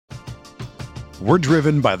We're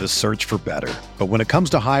driven by the search for better. But when it comes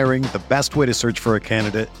to hiring, the best way to search for a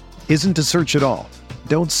candidate isn't to search at all.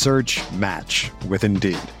 Don't search, match with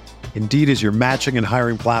Indeed. Indeed is your matching and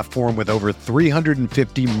hiring platform with over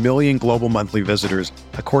 350 million global monthly visitors,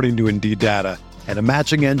 according to Indeed data, and a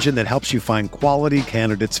matching engine that helps you find quality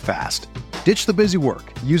candidates fast. Ditch the busy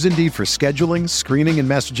work. Use Indeed for scheduling, screening, and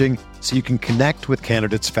messaging so you can connect with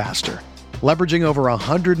candidates faster. Leveraging over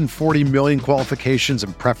 140 million qualifications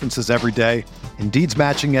and preferences every day, Indeed's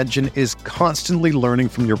matching engine is constantly learning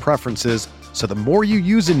from your preferences, so the more you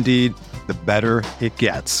use Indeed, the better it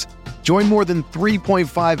gets. Join more than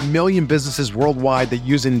 3.5 million businesses worldwide that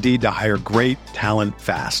use Indeed to hire great talent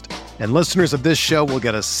fast. And listeners of this show will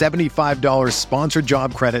get a $75 sponsored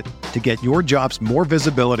job credit to get your jobs more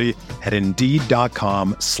visibility at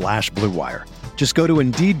Indeed.com/Blue Wire. Just go to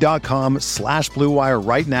Indeed.com/Blue Wire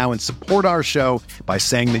right now and support our show by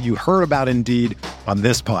saying that you heard about Indeed on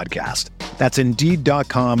this podcast. That's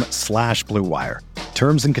Indeed.com/Blue Wire.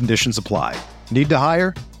 Terms and conditions apply. Need to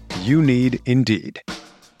hire? You need Indeed. To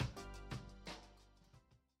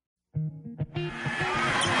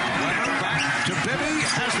Bibby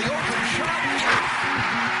has the open shot.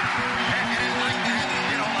 And like that,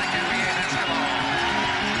 you don't like NBA basketball.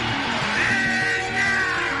 And now,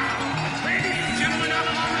 ladies and gentlemen of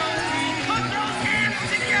the world, put those hands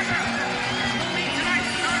together. Only tonight's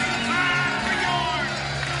starting five for your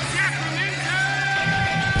Sacramento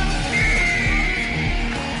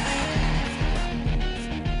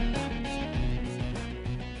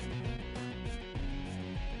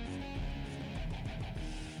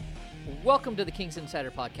Welcome to the Kings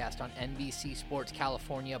Insider Podcast on NBC Sports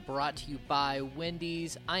California, brought to you by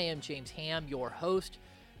Wendy's. I am James Ham, your host.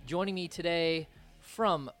 Joining me today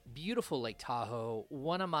from beautiful Lake Tahoe,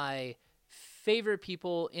 one of my favorite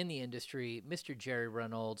people in the industry, Mr. Jerry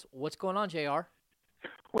Reynolds. What's going on, JR?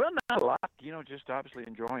 Well, not a lot. Just obviously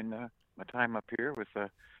enjoying my time up here with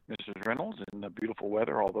Mrs. Reynolds and the beautiful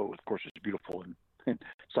weather, although, of course, it's beautiful in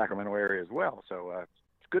Sacramento area as well. So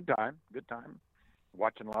it's good time.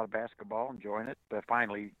 Watching a lot of basketball, enjoying it.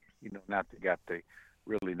 Finally, now they got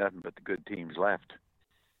really nothing but the good teams left.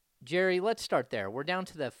 Jerry, let's start there. We're down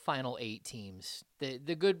to the final 8 teams.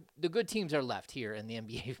 The good teams are left here in the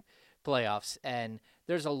NBA playoffs, and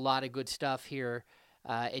there's a lot of good stuff here.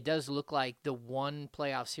 It does look like the one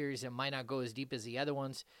playoff series that might not go as deep as the other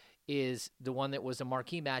ones is the one that was a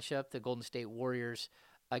marquee matchup, the Golden State Warriors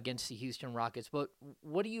against the Houston Rockets. But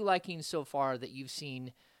what are you liking so far that you've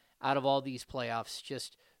seen out of all these playoffs,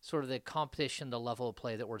 just sort of the competition, the level of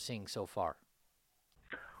play that we're seeing so far?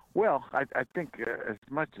 Well, I think as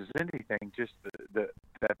much as anything, just the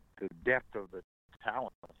depth of the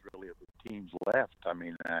talent really of the teams left.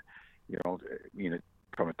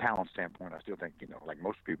 From a talent standpoint, I still think, like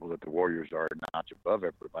most people, that the Warriors are a notch above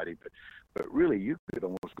everybody. But really, you could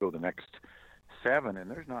almost go the next 7, and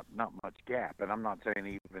there's not much gap. And I'm not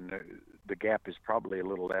saying even the gap is probably a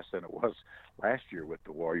little less than it was last year with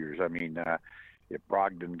the Warriors. If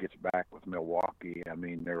Brogdon gets back with Milwaukee,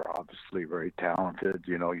 they're obviously very talented.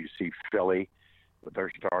 You see Philly with their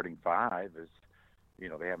starting 5 is,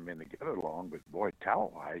 they haven't been together long, but boy,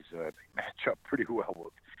 talent-wise, they match up pretty well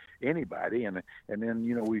with anybody. And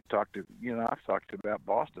then, I've talked about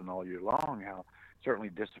Boston all year long, how certainly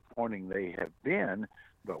disappointing they have been.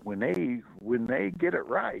 But when they get it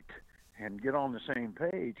right and get on the same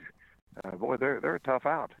page, boy, they're a tough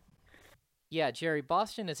out. Yeah, Jerry,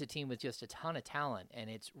 Boston is a team with just a ton of talent,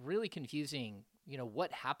 and it's really confusing,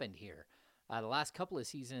 what happened here. The last couple of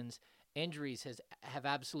seasons, injuries have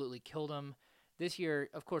absolutely killed them. This year,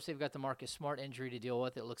 of course, they've got the Marcus Smart injury to deal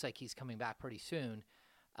with. It looks like he's coming back pretty soon.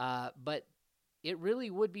 But it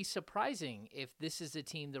really would be surprising if this is a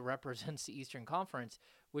team that represents the Eastern Conference,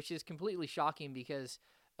 which is completely shocking because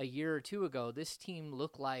a year or two ago, this team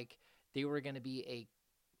looked like they were going to be a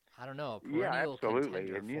perennial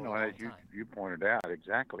absolutely. contender. And as you pointed out,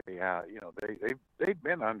 exactly. They've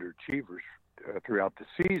been underachievers throughout the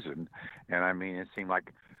season, and it seemed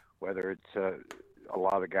like whether it's a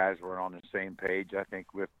lot of guys were on the same page. I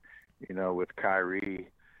think with Kyrie,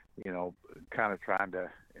 kind of trying to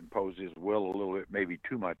impose his will a little bit, maybe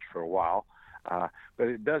too much for a while. But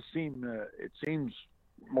it does seem, it seems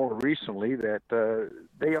more recently that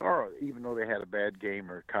they are, even though they had a bad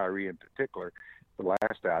game, or Kyrie in particular, the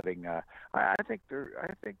last outing, I think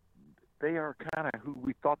they are kind of who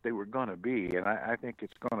we thought they were going to be. And I think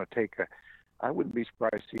it's going to take I wouldn't be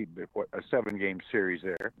surprised to see a 7-game series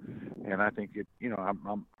there. And I think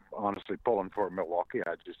I'm honestly pulling for Milwaukee.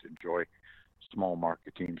 I just enjoy small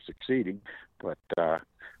market teams succeeding, but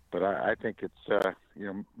I think it's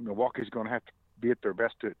Milwaukee's going to have to be at their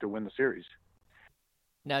best to win the series.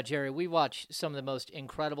 Now, Jerry, we watched some of the most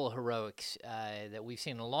incredible heroics that we've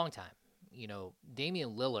seen in a long time.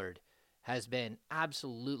 Damian Lillard has been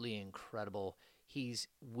absolutely incredible. He's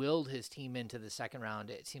willed his team into the second round.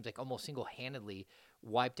 It seems like almost single-handedly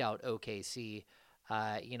wiped out OKC.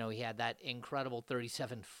 He had that incredible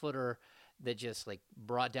 37-footer that just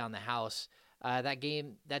brought down the house.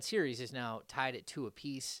 That series is now tied at 2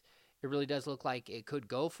 apiece. It really does look like it could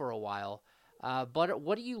go for a while. But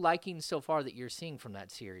what are you liking so far that you're seeing from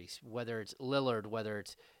that series? Whether it's Lillard, whether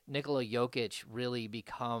it's Nikola Jokic really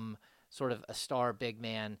become sort of a star big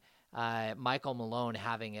man, Michael Malone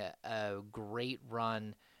having a great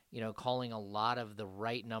run, calling a lot of the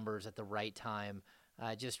right numbers at the right time.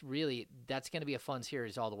 Just really, that's going to be a fun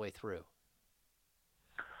series all the way through.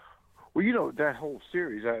 Well, that whole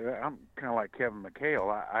series, I'm kind of like Kevin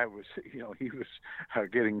McHale. I was, he was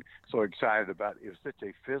getting so excited about it. It was such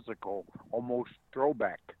a physical, almost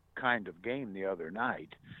throwback kind of game the other night.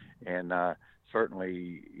 And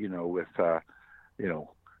certainly, with,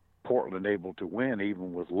 Portland able to win,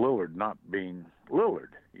 even with Lillard not being Lillard.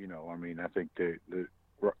 I think the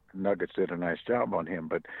Nuggets did a nice job on him.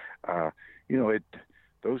 But,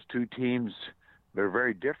 those two teams, they're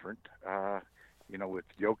very different. With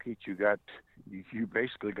Jokic, you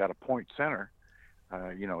basically got a point center.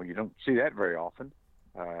 You don't see that very often.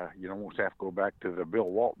 You almost have to go back to the Bill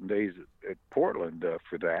Walton days at Portland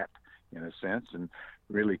for that, in a sense. And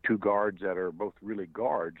really, two guards that are both really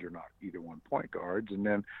guards. You're not either one point guards. And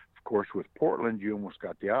then, of course, with Portland, you almost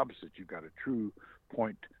got the opposite. You got a true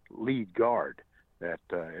point lead guard that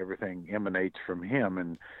everything emanates from him.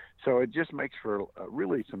 And so it just makes for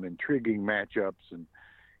really some intriguing matchups. And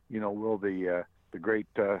will the great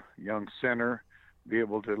young center be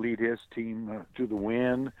able to lead his team to the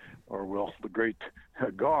win, or will the great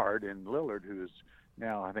guard in Lillard, who is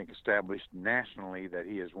now, I think, established nationally that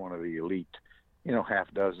he is one of the elite,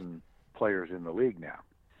 half dozen players in the league now?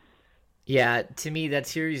 Yeah, to me, that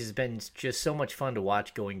series has been just so much fun to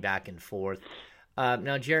watch going back and forth.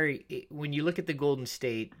 Now, Jerry, when you look at the Golden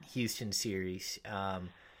State-Houston series,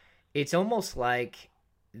 it's almost like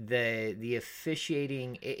the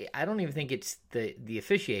officiating. I don't even think it's the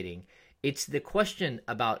officiating. It's the question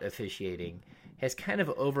about officiating has kind of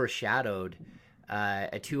overshadowed a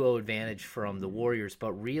 2-0 advantage from the Warriors.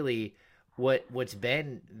 But really, what's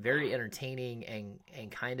been very entertaining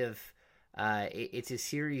and kind of it's a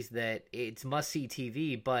series that it's must-see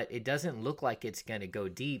TV, but it doesn't look like it's going to go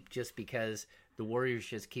deep just because the Warriors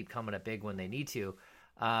just keep coming up big when they need to.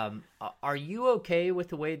 Are you okay with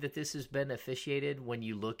the way that this has been officiated when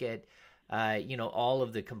you look at, all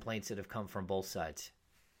of the complaints that have come from both sides?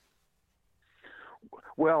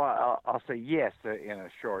 Well, I'll say yes in a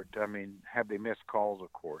short. I mean, have they missed calls?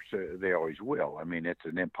 Of course, they always will. I mean, it's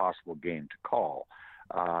an impossible game to call.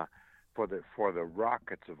 For the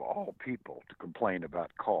Rockets of all people to complain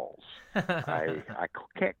about calls, I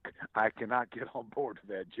cannot get on board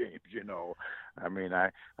with that, James. I mean,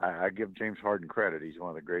 I give James Harden credit. He's one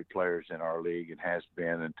of the great players in our league and has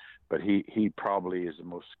been, but he probably is the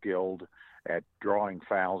most skilled at drawing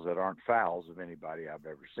fouls that aren't fouls of anybody I've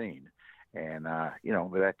ever seen. And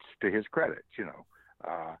that's to his credit.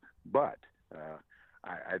 But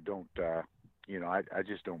I don't. I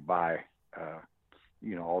just don't buy.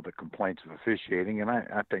 All the complaints of officiating, and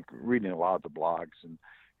I think reading a lot of the blogs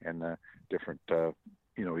and the different,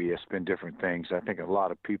 ESPN different things, I think a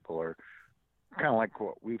lot of people are kind of like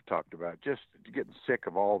what we've talked about, just getting sick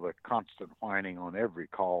of all the constant whining on every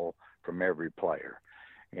call from every player.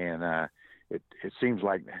 And it seems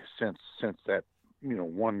like since that,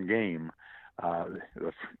 one game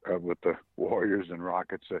with the Warriors and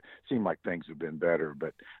Rockets, seem like things have been better.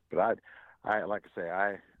 But I like I say,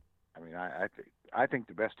 I think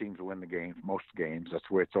the best teams win the games, most games. That's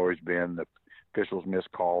where it's always been. The officials miss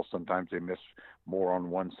calls. Sometimes they miss more on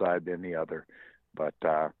one side than the other. But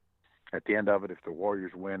at the end of it, if the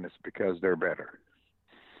Warriors win, it's because they're better.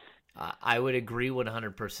 I would agree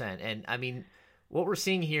 100%. And, I mean, what we're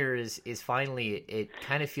seeing here is finally it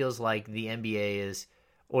kind of feels like the NBA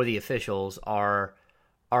or the officials are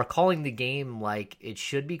calling the game like it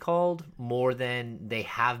should be called more than they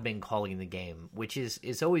have been calling the game, which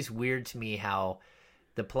is always weird to me how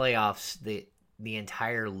the playoffs, the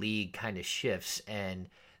entire league kind of shifts and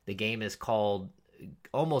the game is called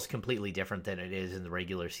almost completely different than it is in the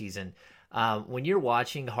regular season. When you're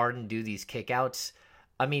watching Harden do these kickouts,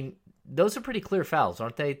 I mean, those are pretty clear fouls,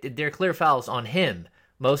 aren't they? They're clear fouls on him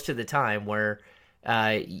most of the time where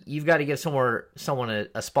you've got to give someone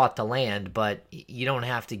a spot to land, but you don't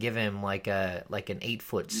have to give him like an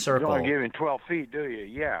 8-foot circle. You don't give him 12 feet, do you?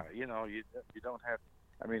 Yeah, you don't have.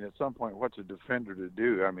 I mean, at some point, what's a defender to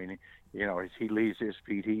do? I mean, as he leaves his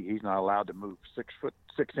feet, he's not allowed to move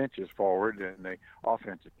 6'6" forward, and the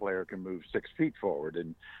offensive player can move 6 feet forward.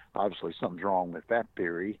 And obviously, something's wrong with that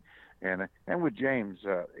theory. And with James,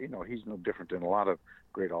 he's no different than a lot of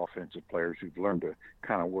great offensive players who've learned to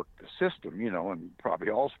kind of work the system, in probably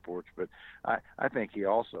all sports. But I think he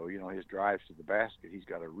also, his drives to the basket, he's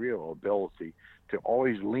got a real ability to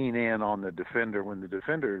always lean in on the defender when the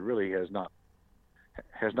defender really has not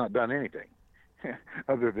done anything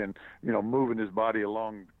other than, moving his body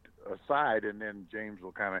along a side, and then James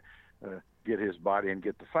will kind of get his body and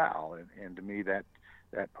get the foul. And to me, that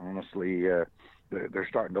honestly, they're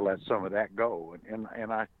starting to let some of that go. And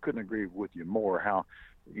I couldn't agree with you more how,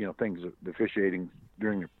 the officiating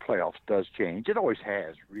during the playoffs does change. It always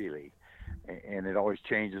has, really. And it always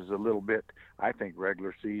changes a little bit, I think,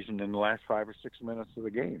 regular season in the last 5 or 6 minutes of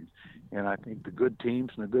the game. And I think the good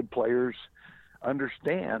teams and the good players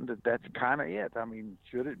understand that that's kind of it. I mean,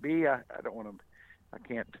 should it be? I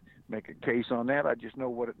can't make a case on that. I just know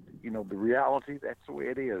what the reality. That's the way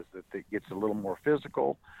it is. That it gets a little more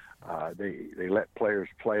physical. They let players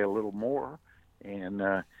play a little more, and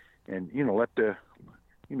let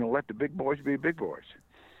the big boys be big boys.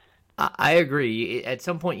 I agree. At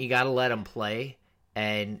some point, you got to let them play,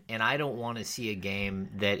 and I don't want to see a game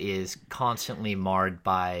that is constantly marred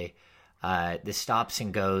by the stops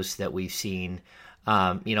and goes that we've seen.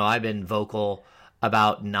 I've been vocal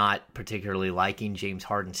about not particularly liking James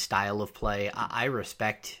Harden's style of play. I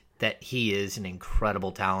respect that he is an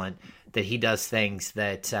incredible talent, that he does things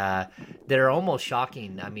that are almost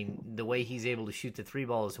shocking. I mean, the way he's able to shoot the three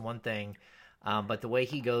ball is one thing, but the way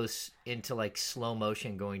he goes into like slow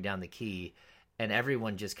motion going down the key, and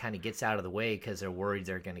everyone just kind of gets out of the way because they're worried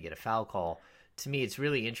they're going to get a foul call. To me, it's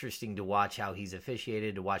really interesting to watch how he's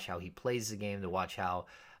officiated, to watch how he plays the game, to watch how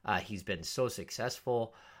he's been so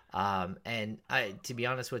successful. And to be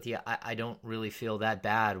honest with you, I don't really feel that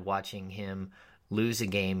bad watching him lose a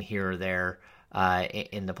game here or there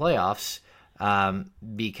in the playoffs,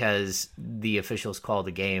 because the officials call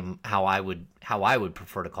the game how I would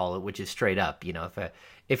prefer to call it, which is straight up.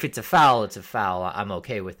 If it's a foul, it's a foul. I'm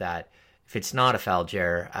okay with that. If it's not a foul,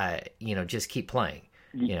 Jer, just keep playing.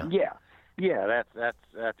 Yeah,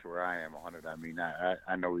 that's where I am on it. I mean,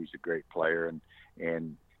 I know he's a great player,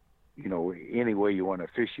 and any way you want to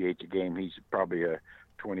officiate the game, he's probably a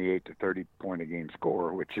 28 to 30 point a game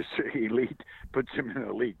scorer, which is elite, puts him in an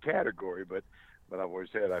elite category. But I've always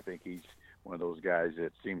said I think he's one of those guys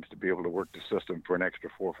that seems to be able to work the system for an extra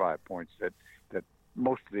 4 or 5 points that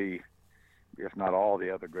most of the, if not all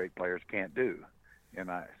the other great players can't do. And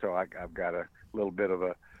I've got a little bit of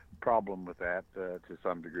a problem with that to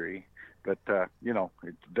some degree. But,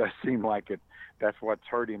 it does seem like that's what's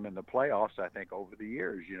hurt him in the playoffs, I think, over the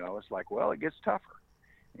years. It's like, well, it gets tougher.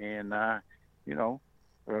 And,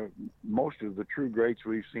 most of the true greats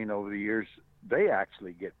we've seen over the years, they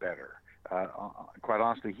actually get better. Quite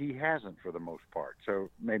honestly, he hasn't for the most part. So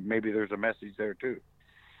maybe there's a message there, too.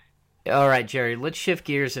 All right, Jerry, let's shift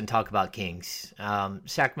gears and talk about Kings.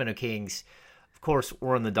 Sacramento Kings, of course,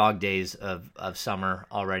 we're in the dog days of summer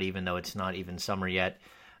already, even though it's not even summer yet.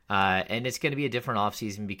 And it's going to be a different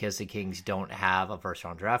offseason because the Kings don't have a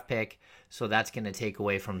first-round draft pick. So that's going to take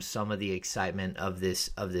away from some of the excitement of this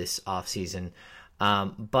offseason.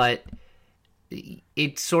 But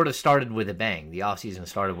it sort of started with a bang. The offseason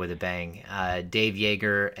started with a bang. Dave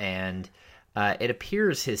Yeager and it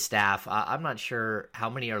appears his staff, I'm not sure how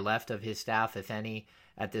many are left of his staff, if any,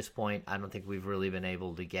 at this point. I don't think we've really been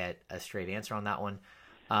able to get a straight answer on that one.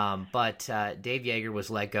 But Dave Yeager was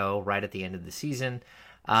let go right at the end of the season.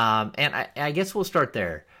 And I guess we'll start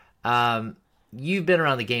there. You've been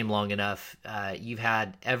around the game long enough. You've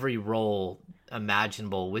had every role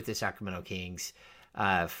imaginable with the Sacramento Kings,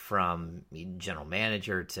 from general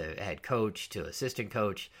manager to head coach to assistant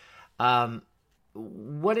coach.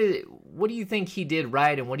 What do you think he did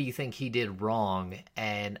right, and what do you think he did wrong?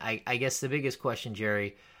 And I guess the biggest question,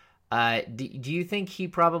 Jerry, do you think he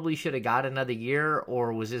probably should have got another year,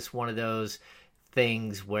 or was this one of those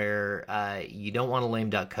things where you don't want a lame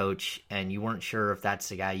duck coach and you weren't sure if that's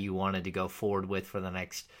the guy you wanted to go forward with for the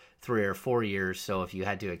next 3 or 4 years? So if you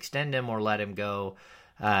had to extend him or let him go,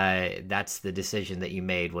 that's the decision that you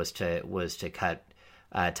made, was to cut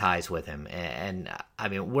ties with him. And I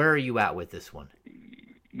mean, where are you at with this one?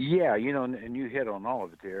 Yeah, and you hit on all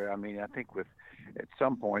of it there. I mean, I think at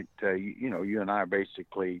some point, you and I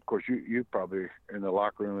basically, of course, you probably in the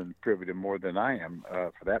locker room and privy to more than I am,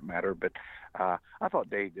 for that matter. But I thought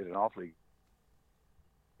Dave did an awfully.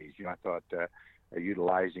 I thought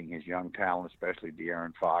utilizing his young talent, especially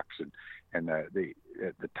De'Aaron Fox, and the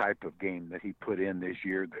type of game that he put in this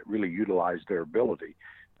year that really utilized their ability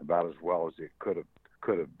about as well as it could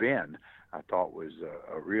have been. I thought was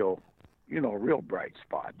a real bright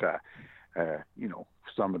spot.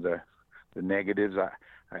 Some of the negatives,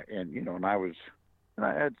 and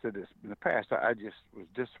I had said this in the past. I just was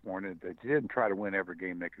disappointed that they didn't try to win every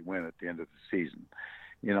game they could win at the end of the season.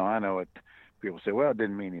 I know it. People say, well, it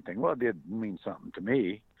didn't mean anything. Well, it did mean something to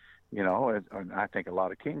me. And I think a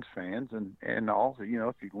lot of Kings fans and all, if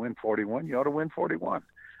you can win 41, you ought to win 41.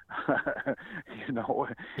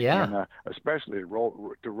 Yeah. And especially to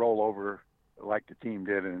roll over like the team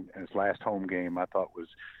did in its last home game, I thought was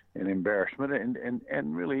an embarrassment,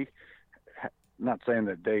 and really, not saying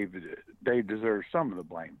that Dave deserves some of the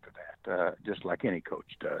blame for that, just like any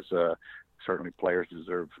coach does. Certainly players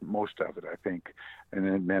deserve most of it, I think.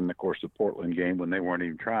 And then of course, the Portland game when they weren't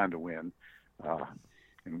even trying to win,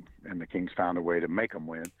 and the Kings found a way to make them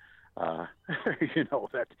win. That's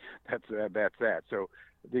that. So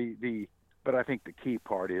but I think the key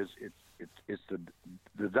part is it's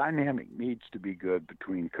the dynamic needs to be good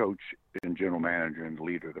between coach and general manager and the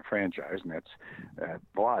leader of the franchise, and that's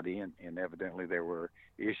Vlade, and evidently there were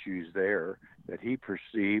issues there that he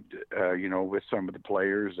perceived, with some of the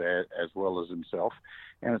players as well as himself.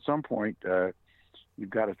 And at some point,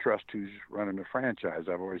 you've got to trust who's running the franchise.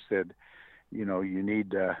 I've always said, you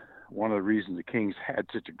need one of the reasons the Kings had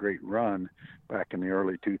such a great run back in the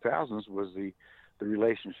early 2000s was the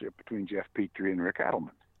relationship between Jeff Petrie and Rick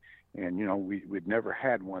Adelman. And, we'd never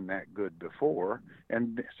had one that good before,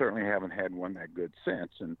 and certainly haven't had one that good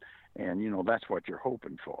since. And that's what you're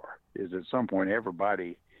hoping for, is at some point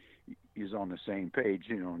everybody is on the same page.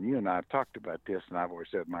 And you and I have talked about this, and I've always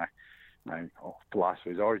said my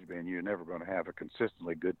philosophy has always been you're never going to have a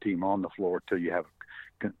consistently good team on the floor till you have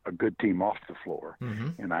a good team off the floor.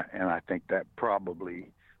 Mm-hmm. And I think that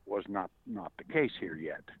probably was not the case here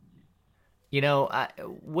yet.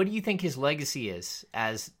 What do you think his legacy is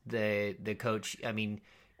as the coach? I mean,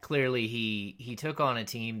 clearly he took on a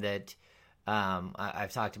team that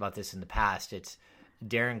I've talked about this in the past. It's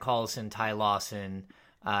Darren Collison, Ty Lawson,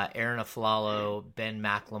 Aaron Aflalo, Ben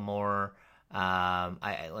McLemore.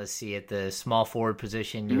 Let's see, at the small forward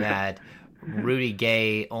position, you had Rudy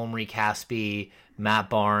Gay, Omri Caspi, Matt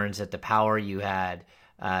Barnes. At the power, you had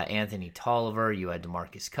Anthony Tolliver, you had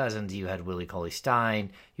DeMarcus Cousins, you had Willie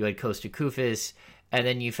Cauley-Stein, you had Kosta Koufos, and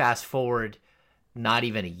then you fast forward not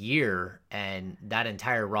even a year, and that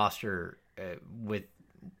entire roster, with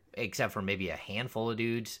except for maybe a handful of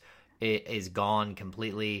dudes, is gone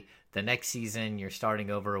completely. The next season, you're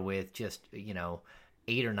starting over with just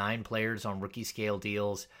 8 or 9 players on rookie scale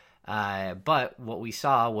deals. But what we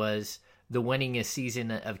saw was the winningest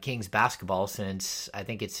season of Kings basketball since I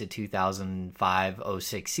think it's the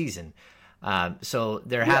 2005-06 season. So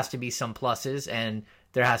there has to be some pluses and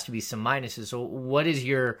there has to be some minuses. So what is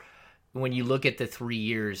when you look at the 3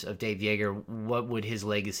 years of Dave Joerger, what would his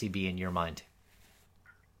legacy be in your mind?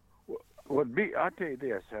 I'll tell you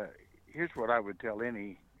this. Here's what I would tell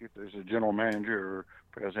if there's a general manager or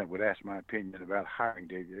president would ask my opinion about hiring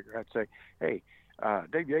Dave Joerger, I'd say, hey,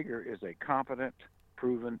 Dave Joerger is a competent,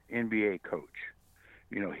 proven NBA coach.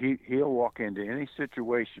 He'll walk into any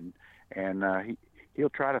situation and he'll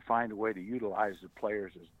try to find a way to utilize the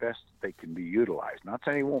players as best they can be utilized. Not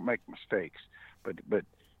saying he won't make mistakes, but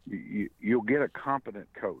you'll get a competent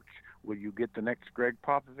coach. Will you get the next Greg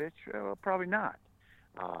Popovich? Probably not.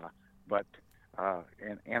 But I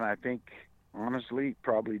think honestly,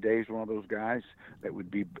 probably Dave's one of those guys that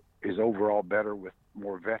is overall better with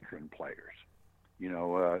more veteran players.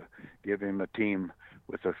 Give him a team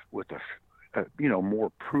with a more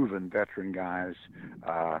proven veteran guys.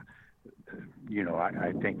 I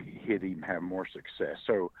think he'd even have more success.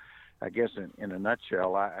 So, I guess in a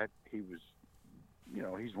nutshell, he was.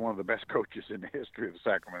 He's one of the best coaches in the history of the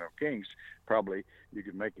Sacramento Kings. Probably you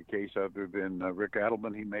could make a case other than Rick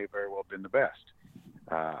Adelman, he may very well have been the best.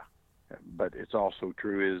 But it's also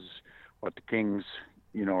true is what the Kings,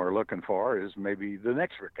 are looking for is maybe the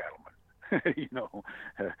next Rick Adelman.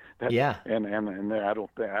 Yeah. And I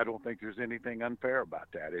don't think there's anything unfair about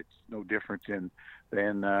that. It's no different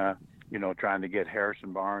than trying to get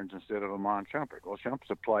Harrison Barnes instead of Amon Shumpert. Well,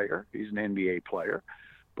 Shumpert's a player; he's an NBA player,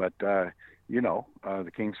 but the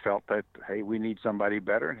Kings felt that hey, we need somebody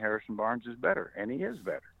better, and Harrison Barnes is better, and he is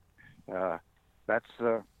better. That's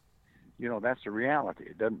the reality.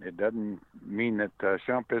 It doesn't mean that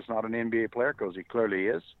Shump is not an NBA player, because he clearly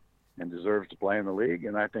is and deserves to play in the league.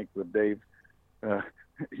 And I think with Dave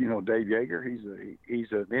Joerger,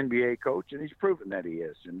 he's an NBA coach, and he's proven that he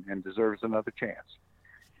is and deserves another chance.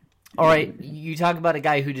 All right, you talk about a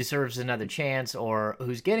guy who deserves another chance or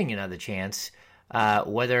who's getting another chance.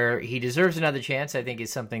 Whether he deserves another chance, I think,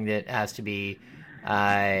 is something that has to be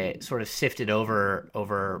sort of sifted over.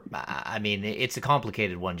 I mean, it's a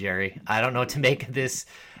complicated one, Jerry. I don't know what to make of this.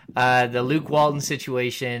 The Luke Walton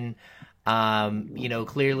situation.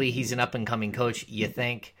 Clearly he's an up and coming coach, you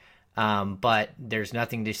think, but there's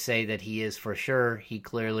nothing to say that he is for sure. He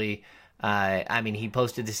clearly. He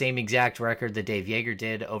posted the same exact record that Dave Yeager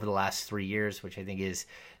did over the last 3 years, which I think is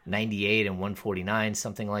 98 and 149,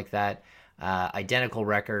 something like that. Identical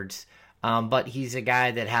records. But he's a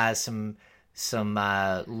guy that has some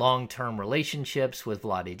long-term relationships with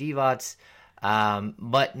Vlade Divac.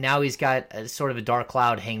 But now he's got sort of a dark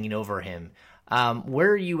cloud hanging over him.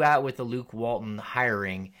 Where are you at with the Luke Walton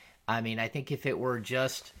hiring? I mean, I think if it were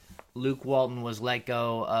just Luke Walton was let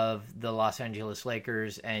go of the Los Angeles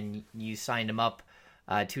Lakers and you signed him up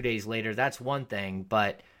 2 days later, that's one thing.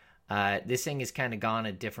 But this thing has kind of gone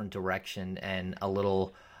a different direction and a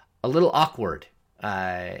little awkward,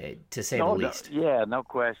 to say the least. No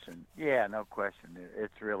question.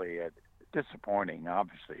 It's really disappointing,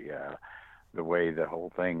 obviously, the way the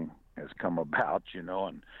whole thing has come about,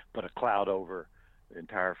 and put a cloud over the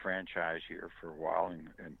entire franchise here for a while,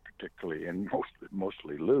 and particularly and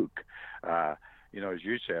mostly Luke. As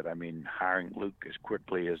you said, I mean, hiring Luke as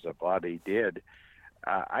quickly as Vlade did,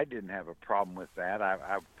 I didn't have a problem with that.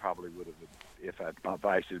 I probably would have, if my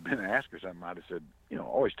advice had been asked or something, I'd have said,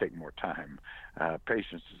 always take more time.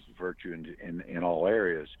 Patience is a virtue in all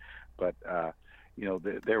areas. But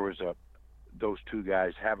there was those two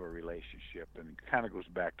guys have a relationship, and it kind of goes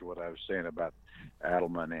back to what I was saying about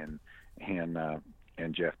Adelman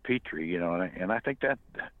and Jeff Petrie, and I think that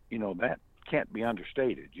can't be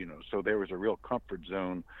understated, So there was a real comfort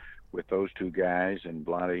zone with those two guys, and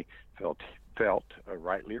Vlade felt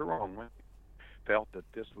rightly or wrongly, felt that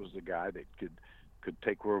this was the guy that could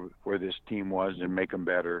take where this team was and make them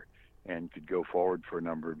better, and could go forward for a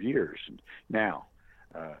number of years. Now,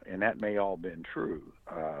 and that may all been true.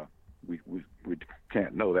 We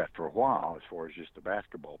can't know that for a while as far as just the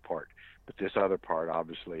basketball part, but this other part,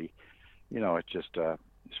 obviously, it's just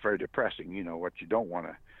it's very depressing. What you don't want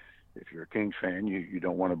to, if you're a Kings fan, you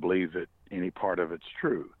don't want to believe that any part of it's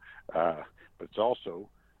true. But it's also,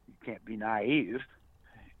 you can't be naive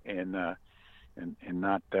and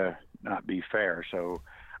not be fair. So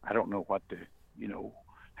I don't know what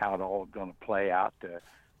how it all going to play out.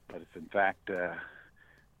 But if in fact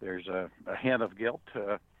there's a hint of guilt,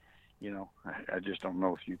 I just don't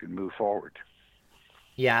know if you can move forward.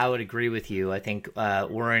 Yeah, I would agree with you. I think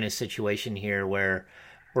we're in a situation here where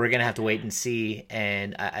we're going to have to wait and see,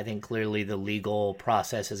 and I think clearly the legal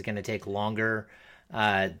process is going to take longer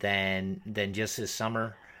than just this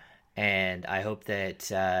summer. And I hope that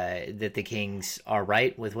the Kings are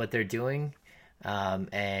right with what they're doing,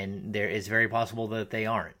 and there is very possible that they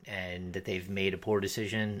aren't, and that they've made a poor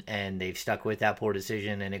decision and they've stuck with that poor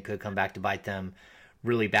decision, and it could come back to bite them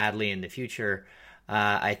really badly in the future.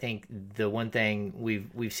 I think the one thing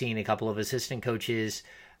we've seen a couple of assistant coaches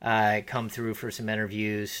come through for some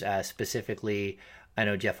interviews. Specifically, I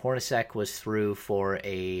know Jeff Hornacek was through for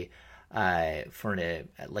a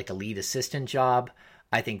lead assistant job.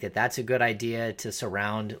 I think that's a good idea to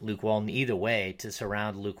surround Luke Walton either way, to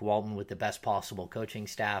surround Luke Walton with the best possible coaching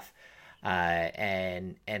staff,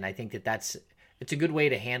 and I think it's a good way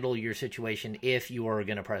to handle your situation if you are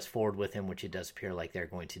going to press forward with him, which it does appear like they're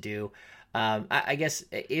going to do. I guess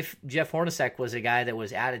if Jeff Hornacek was a guy that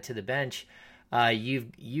was added to the bench,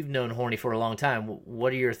 you've known Horny for a long time.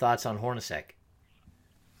 What are your thoughts on Hornacek?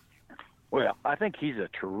 Well, I think he's a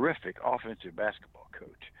terrific offensive basketball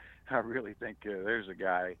coach. I really think there's a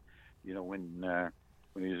guy, when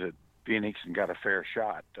he was at Phoenix and got a fair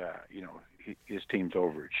shot, his team's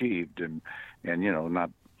overachieved, and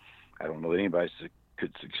not. I don't know that anybody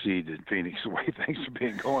could succeed in Phoenix the way things are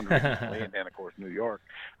being going recently, and then of course New York.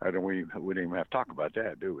 We wouldn't even have to talk about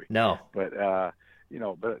that, do we? No. But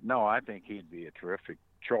no, I think he'd be a terrific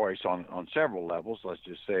choice on several levels. Let's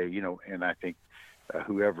just say, and I think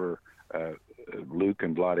whoever Luke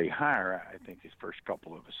and Vlade hire, I think his first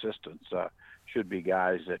couple of assistants should be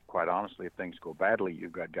guys that, quite honestly, if things go badly,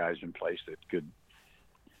 you've got guys in place that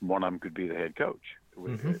one of them could be the head coach,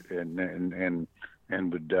 and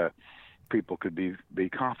would people could be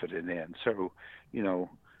confident in. So and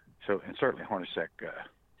certainly Hornacek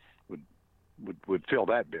would fill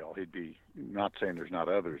that bill. He'd be, not saying there's not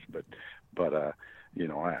others, but I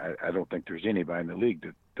don't think there's anybody in the league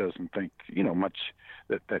that doesn't think much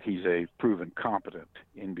that he's a proven competent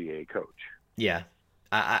NBA coach. Yeah,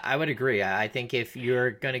 I would agree. I think if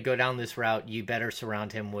you're going to go down this route, you better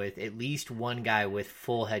surround him with at least one guy with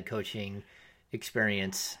full head coaching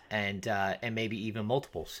experience and maybe even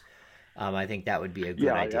multiples. I think that would be a good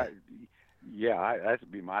idea. That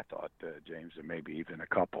would be my thought, James, and maybe even a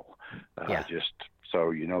couple. Just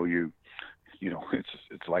so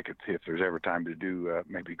it's like if there's ever time to do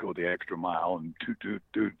maybe go the extra mile and do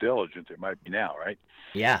due diligence, it might be now, right?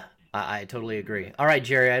 Yeah, I totally agree. All right,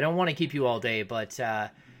 Jerry, I don't want to keep you all day, but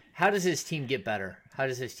how does this team get better? How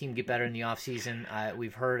does this team get better in the offseason?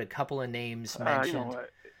 We've heard a couple of names mentioned,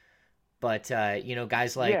 but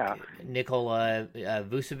guys like Nikola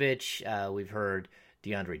Vucevic, we've heard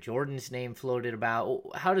DeAndre Jordan's name floated about.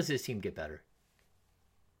 How does this team get better?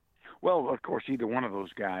 Well, of course, either one of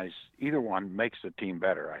those guys, either one makes the team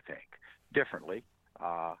better, I think, differently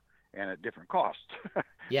and at different costs.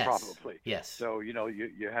 Yes. Probably. Yes. So, you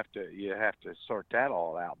have to sort that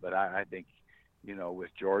all out. But I think, with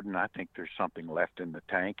Jordan, I think there's something left in the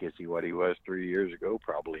tank. Is he what he was 3 years ago?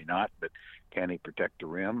 Probably not. But can he protect the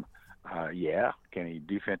rim? Yeah. Can he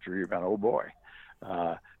defense rebound? Oh, boy.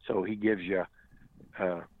 So he gives you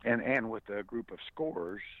and with a group of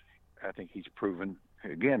scorers, I think he's proven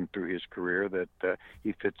again through his career that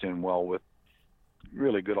he fits in well with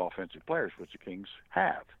really good offensive players, which the Kings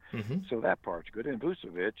have. Mm-hmm. So that part's good. And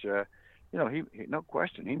Vucevic, he no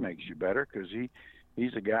question he makes you better because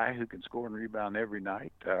he's a guy who can score and rebound every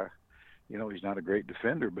night. He's not a great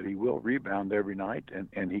defender, but he will rebound every night,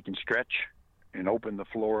 and he can stretch and open the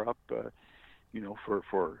floor up,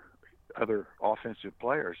 for other offensive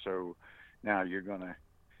players. So now you're gonna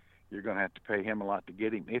have to pay him a lot to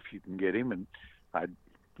get him if you can get him, and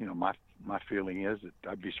my feeling is that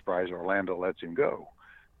I'd be surprised Orlando lets him go.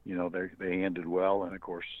 They ended well, and of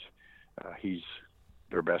course he's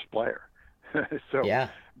their best player. So yeah.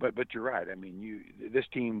 But you're right. I mean, this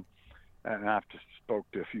team, and I've just spoke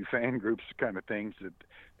to a few fan groups, kind of things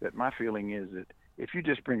that my feeling is that if you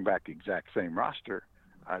just bring back the exact same roster,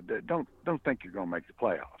 don't think you're going to make the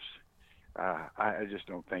playoffs. I just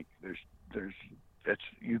don't think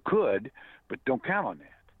you could, but don't count on that.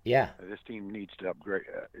 Yeah, this team needs to upgrade.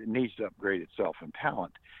 Needs to upgrade itself in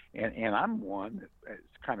talent, and I'm one that's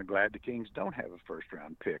kind of glad the Kings don't have a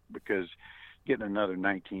first-round pick because getting another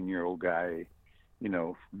 19-year-old guy,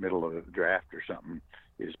 middle of the draft or something,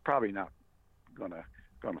 is probably not gonna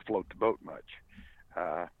float the boat much.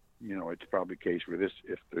 It's probably the case where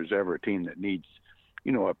if there's ever a team that needs,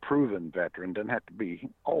 a proven veteran, doesn't have to be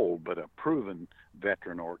old, but a proven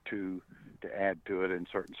veteran or two to add to it in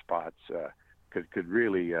certain spots. Could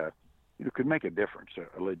really could make a difference,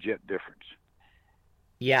 a legit difference.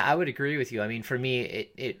 Yeah, I would agree with you. I mean, for me,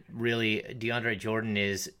 it really DeAndre Jordan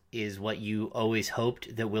is what you always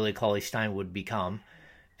hoped that Willie Cauley-Stein would become,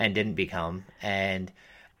 and didn't become. And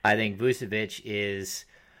I think Vucevic is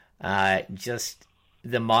just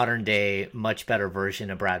the modern day, much better version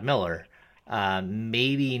of Brad Miller.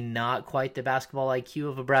 Maybe not quite the basketball IQ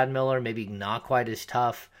of a Brad Miller, maybe not quite as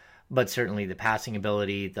tough, but certainly the passing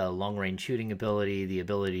ability, the long-range shooting ability, the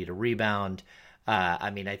ability to rebound.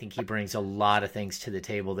 I think he brings a lot of things to the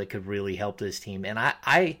table that could really help this team. And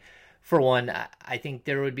I for one, I think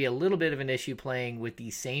there would be a little bit of an issue playing with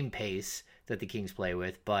the same pace that the Kings play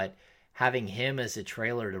with, but having him as a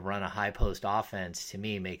trailer to run a high-post offense, to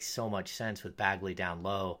me, makes so much sense with Bagley down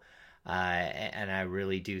low. And I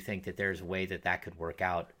really do think that there's a way that could work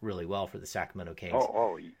out really well for the Sacramento Kings.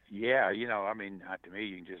 Oh, yeah. To me,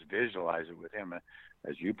 you can just visualize it with him,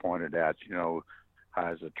 as you pointed out.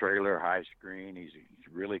 Has a trailer, high screen. He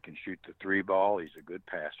really can shoot the three ball. He's a good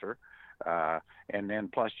passer, and then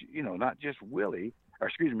plus, not just Willie, or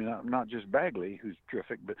excuse me, not just Bagley, who's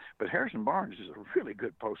terrific, but Harrison Barnes is a really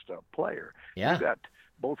good post-up player. Yeah. You've got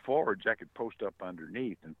both forwards that could post up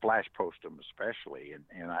underneath and flash post them especially.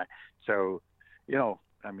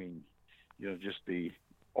 Just the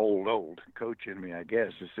old coach in me, I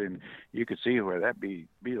guess, is in, you could see where that be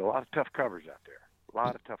a lot of tough covers out there. A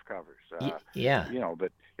lot of tough covers. Yeah.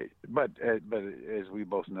 But as we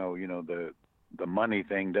both know, the money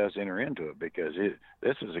thing does enter into it because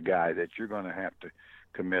this is a guy that you're going to have to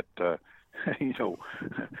commit, a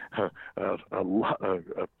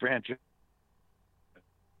franchise.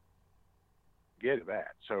 Get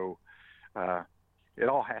that. So it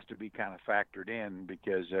all has to be kind of factored in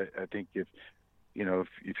because I think if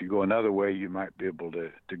you go another way, you might be able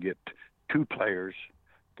to get two players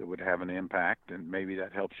that would have an impact, and maybe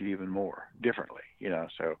that helps you even more differently.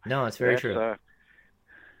 So no, it's very true.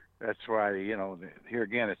 That's why here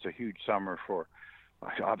again, it's a huge summer for.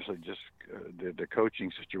 Obviously, just the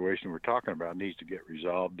coaching situation we're talking about needs to get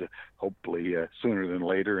resolved, hopefully sooner than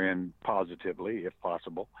later and positively, if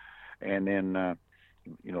possible. And then,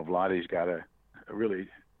 Vladdy's got to really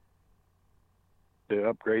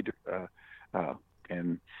upgrade,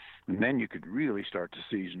 and then you could really start the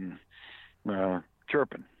season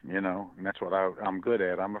chirping, and that's what I'm good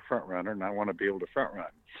at. I'm a front runner, and I want to be able to front run.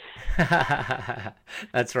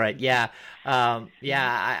 That's right. Yeah. I'm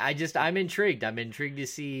intrigued. I'm intrigued to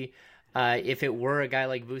see if it were a guy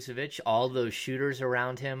like Vucevic, all those shooters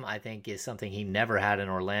around him, I think is something he never had in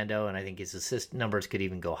Orlando, and I think his assist numbers could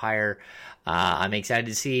even go higher. I'm excited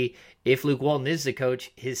to see if Luke Walton is the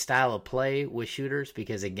coach, his style of play with shooters,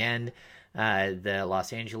 because again, the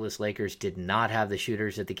Los Angeles Lakers did not have the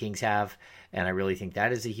shooters that the Kings have, and I really think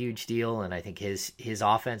that is a huge deal, and I think his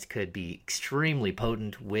offense could be extremely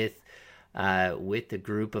potent with the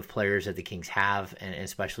group of players that the Kings have, and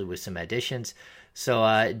especially with some additions.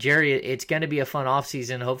 So, Jerry, it's going to be a fun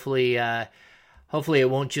offseason. Hopefully it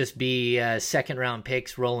won't just be second-round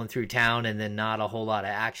picks rolling through town and then not a whole lot of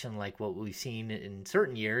action like what we've seen in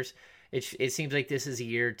certain years. It seems like this is a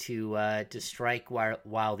year to strike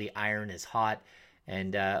while the iron is hot,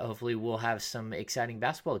 and hopefully we'll have some exciting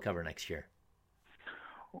basketball to cover next year.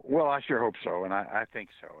 Well, I sure hope so, and I think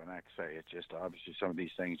so. And like I say, it's just obviously some of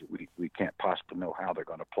these things that we can't possibly know how they're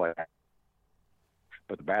going to play.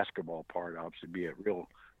 But the basketball part obviously be a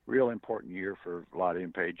real important year for Vlade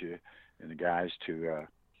and Paige and the guys to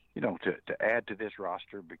add to this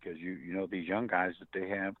roster, because these young guys that they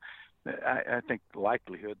have, I think the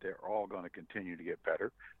likelihood they're all going to continue to get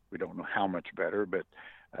better. We don't know how much better, but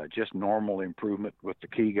just normal improvement with the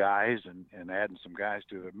key guys and adding some guys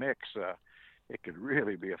to the mix. It could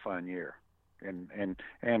really be a fun year. And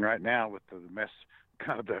right now with the mess,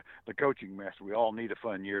 kind of the coaching mess, we all need a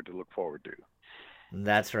fun year to look forward to.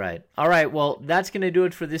 That's right. All right, well, that's going to do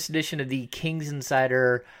it for this edition of the Kings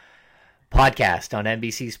Insider podcast on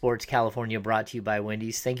NBC Sports California, brought to you by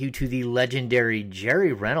Wendy's. Thank you to the legendary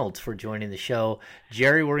Jerry Reynolds for joining the show.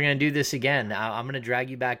 Jerry, we're going to do this again. I'm going to drag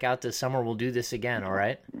you back out this summer. We'll do this again, all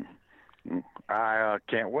right? I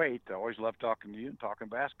can't wait. I always love talking to you and talking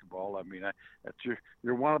basketball. I mean,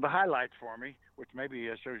 you're one of the highlights for me, which maybe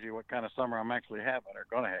shows you what kind of summer I'm actually having or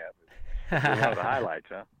going to have. You're one of the highlights,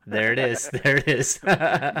 huh? There it is. There it is.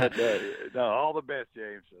 But, no, all the best,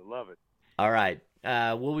 James. I love it. All right.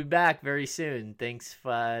 We'll be back very soon. Thanks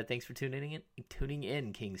for tuning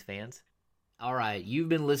in, Kings fans. All right. You've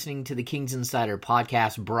been listening to the Kings Insider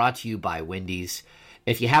podcast, brought to you by Wendy's.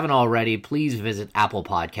 If you haven't already, please visit Apple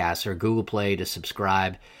Podcasts or Google Play to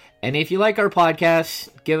subscribe. And if you like our podcast,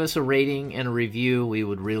 give us a rating and a review. We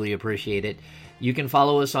would really appreciate it. You can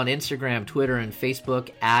follow us on Instagram, Twitter, and Facebook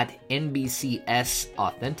at NBCS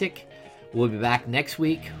Authentic. We'll be back next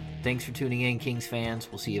week. Thanks for tuning in, Kings fans.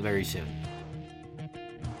 We'll see you very soon.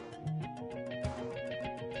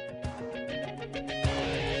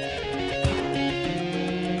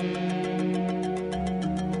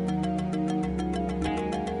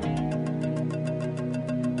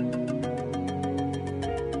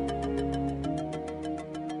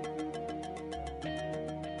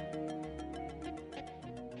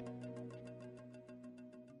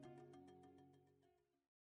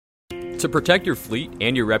 To protect your fleet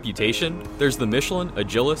and your reputation, there's the Michelin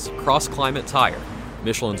Agilis Cross Climate Tire,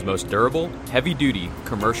 Michelin's most durable, heavy-duty,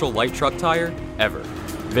 commercial light truck tire ever.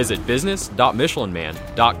 Visit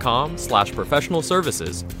business.michelinman.com/professional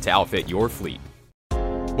services to outfit your fleet.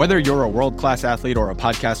 Whether you're a world-class athlete or a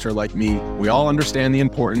podcaster like me, we all understand the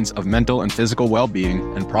importance of mental and physical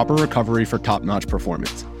well-being and proper recovery for top-notch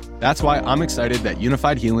performance. That's why I'm excited that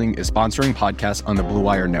Unified Healing is sponsoring podcasts on the Blue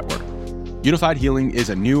Wire Network. Unified Healing is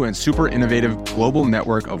a new and super innovative global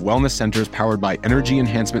network of wellness centers powered by Energy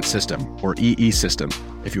Enhancement System, or EE System.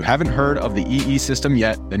 If you haven't heard of the EE System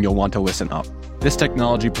yet, then you'll want to listen up. This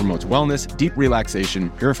technology promotes wellness, deep relaxation,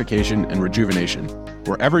 purification, and rejuvenation.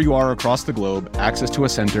 Wherever you are across the globe, access to a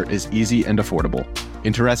center is easy and affordable.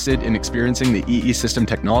 Interested in experiencing the EE System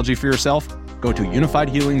technology for yourself? Go to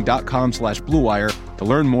unifiedhealing.com/bluewire to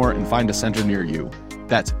learn more and find a center near you.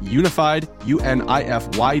 That's unified,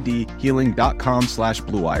 UNIFYD,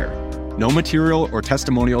 healing.com/bluewire. No material or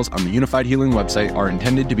testimonials on the Unified Healing website are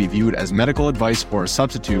intended to be viewed as medical advice or a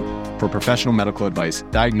substitute for professional medical advice,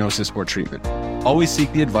 diagnosis, or treatment. Always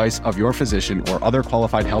seek the advice of your physician or other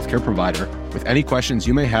qualified healthcare provider with any questions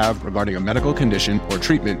you may have regarding a medical condition or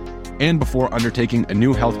treatment and before undertaking a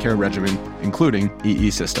new healthcare regimen, including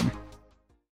EE System.